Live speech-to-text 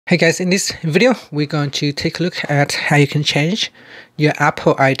Hey guys, in this video, we're going to take a look at how you can change your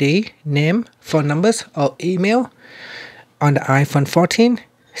Apple ID, name, phone numbers, or email on the iPhone 14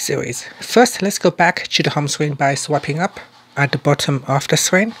 series. First, let's go back to the home screen by swiping up at the bottom of the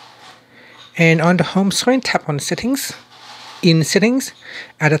screen. And on the home screen, tap on Settings. In Settings,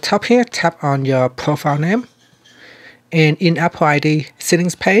 at the top here, tap on your profile name. And in Apple ID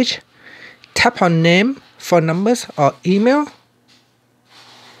settings page, tap on name, phone numbers, or email.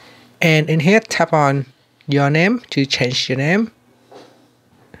 And in here, tap on your name to change your name.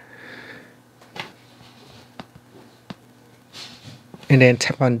 And then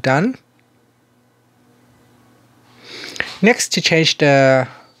tap on Done. Next, to change the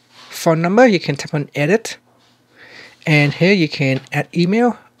phone number, you can tap on Edit. And here you can add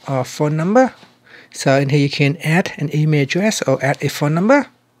email or phone number. So in here you can add an email address or add a phone number.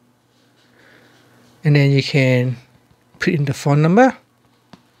 And then you can put in the phone number.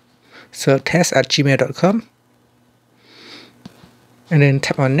 So test@gmail.com. And then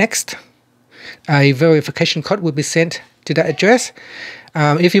tap on Next. A verification code will be sent to that address.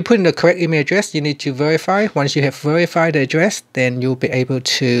 If you put in the correct email address, you need to verify. Once you have verified the address, then you'll be able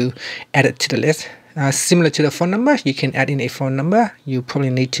to add it to the list. Similar to the phone number, you can add in a phone number. You probably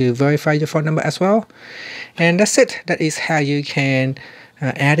need to verify your phone number as well. And that's it. That is how you can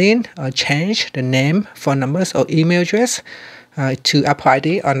add in or change the name, phone numbers, or email address to Apple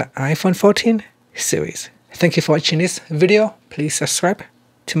ID on the iPhone 14 series. Thank you for watching this video. Please subscribe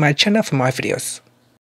to my channel for more videos.